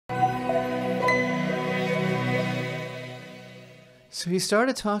So he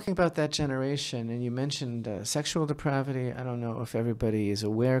started talking about that generation, and you mentioned sexual depravity. I don't know if everybody is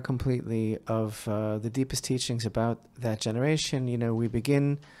aware completely of the deepest teachings about that generation. You know, we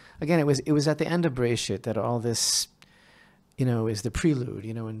begin, again, it was at the end of Bereshit that all this, you know, is the prelude.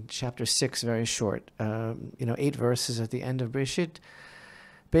 You know, in chapter 6, very short, 8 verses at the end of Bereshit,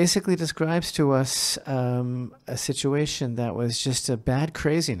 basically describes to us a situation that was just a bad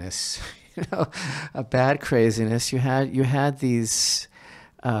craziness. A bad craziness. You had these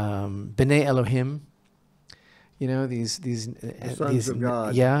B'nai Elohim, these sons of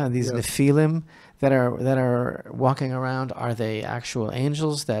God. Yeah, these Nephilim that are walking around. Are they actual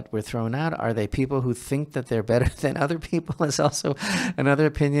angels that were thrown out? Are they people who think that they're better than other people? Is also another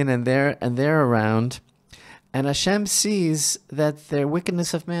opinion, and they're around. And Hashem sees that the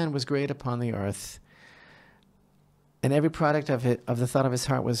wickedness of man was great upon the earth, and every product of the thought of his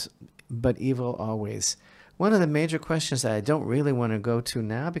heart was but evil always. One of the major questions that I don't really want to go to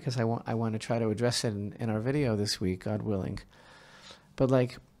now, because I want to try to address it in our video this week, God willing. But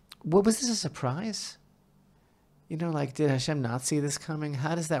what was this, a surprise? Did Hashem not see this coming?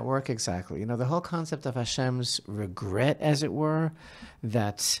 How does that work exactly? The whole concept of Hashem's regret, as it were,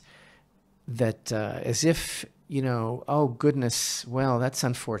 that as if, oh goodness, well, that's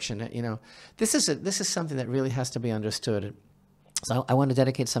unfortunate. This is something that really has to be understood. So I want to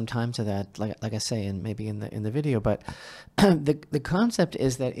dedicate some time to that, like I say, and maybe in the video. But the concept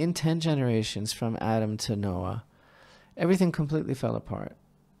is that in 10 generations from Adam to Noah, everything completely fell apart.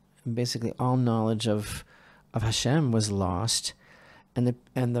 And basically, all knowledge of Hashem was lost, and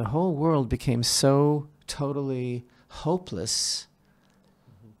the whole world became so totally hopeless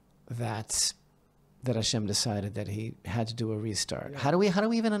that Hashem decided that He had to do a restart. How do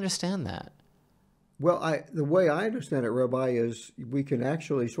we even understand that? Well, the way I understand it, Rabbi, is we can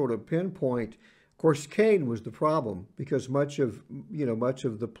actually sort of pinpoint. Of course, Cain was the problem, because much of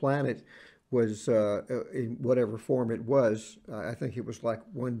the planet was in whatever form it was. I think it was like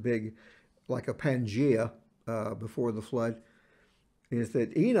one big, like a Pangea before the flood. Is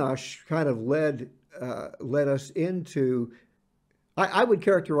that Enosh kind of led us into. I would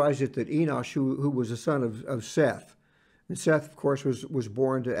characterize it that Enosh, who was a son of Seth, and Seth, of course, was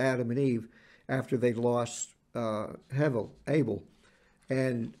born to Adam and Eve after they lost Abel.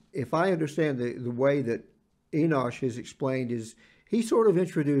 And if I understand the way that Enosh is explained, is he sort of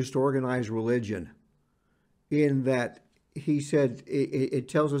introduced organized religion, in that he said, it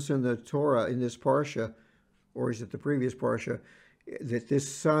tells us in the Torah, in this Parsha, or is it the previous Parsha, that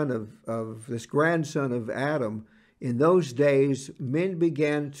this this grandson of Adam, in those days, men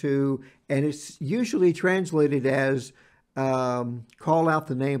began to, and it's usually translated as, call out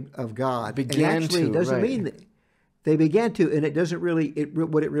the name of God. Began and actually, to, it doesn't right. mean that they began to, and it doesn't really.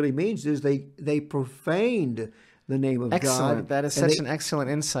 What it really means is they profaned the name of Excellent. God. That is such an excellent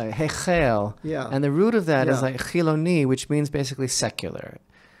insight. Hechel. Yeah. And the root of that is Yeah. like chiloni, which means basically secular.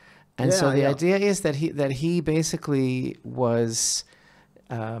 And so the idea is that he basically was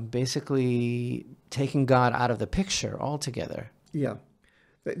taking God out of the picture altogether. Yeah.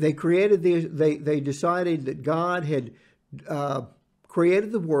 They created they decided that God had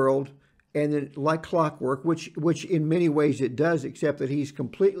created the world, and then, like clockwork, which in many ways it does, except that He's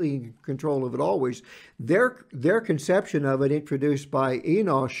completely in control of it always. Their conception of it, introduced by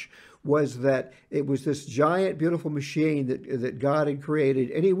Enosh, was that it was this giant, beautiful machine that God had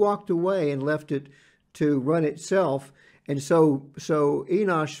created, and He walked away and left it to run itself. And so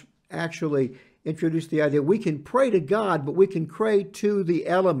Enosh actually introduced the idea we can pray to God, but we can pray to the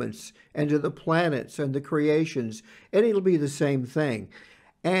elements and to the planets and the creations, and it'll be the same thing.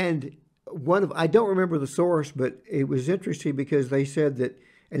 And I don't remember the source, but it was interesting because they said that,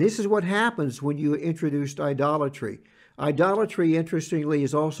 and this is what happens when you introduced idolatry. Idolatry, interestingly,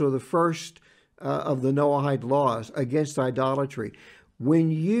 is also the first of the Noahide laws against idolatry.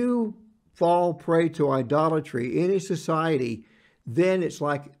 When you fall prey to idolatry in a society, then it's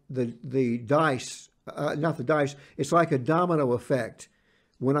like the dice, not the dice, it's like a domino effect.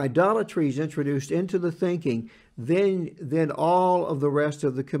 When idolatry is introduced into the thinking, then all of the rest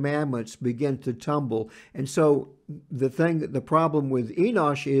of the commandments begin to tumble. And so the problem with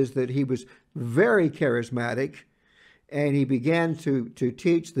Enosh is that he was very charismatic, and he began to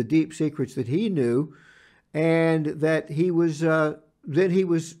teach the deep secrets that he knew, and that he was then he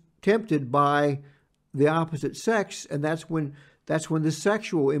was tempted by the opposite sex, and that's when the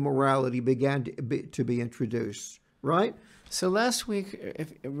sexual immorality began to be introduced, right? So last week,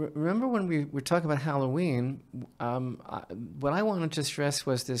 remember when we were talking about Halloween, what I wanted to stress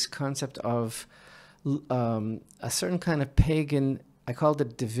was this concept of a certain kind of pagan, I called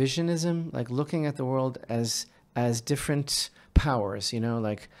it divisionism, like looking at the world as as different powers,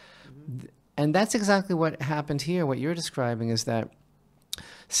 like, and that's exactly what happened here. What you're describing is that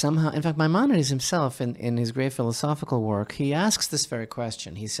somehow, in fact, Maimonides himself, in his great philosophical work, he asks this very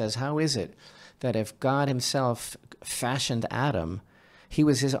question. He says, how is it that if God himself fashioned Adam, he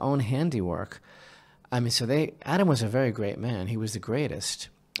was his own handiwork? I mean, Adam was a very great man. He was the greatest.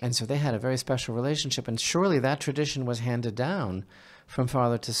 And so they had a very special relationship, and surely that tradition was handed down from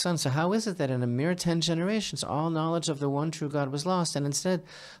father to son. So how is it that in a mere 10 generations, all knowledge of the one true God was lost, and instead,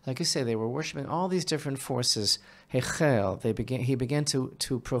 like you say, they were worshiping all these different forces? Hechel, he began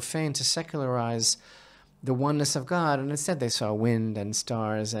to profane, to secularize the oneness of God, and instead they saw wind and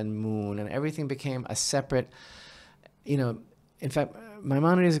stars and moon, and everything became a separate, in fact,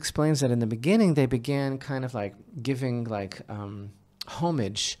 Maimonides explains that in the beginning they began kind of like giving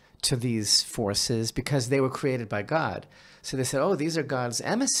homage to these forces because they were created by God. So they said, oh, these are God's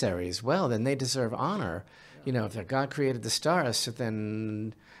emissaries. Well, then they deserve honor. If God created the stars, so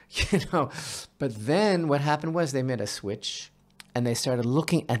then, But then what happened was they made a switch, and they started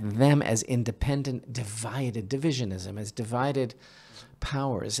looking at them as independent, divisionism, as divided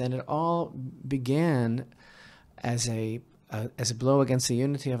powers. And it all began as a blow against the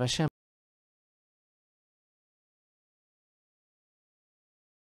unity of Hashem.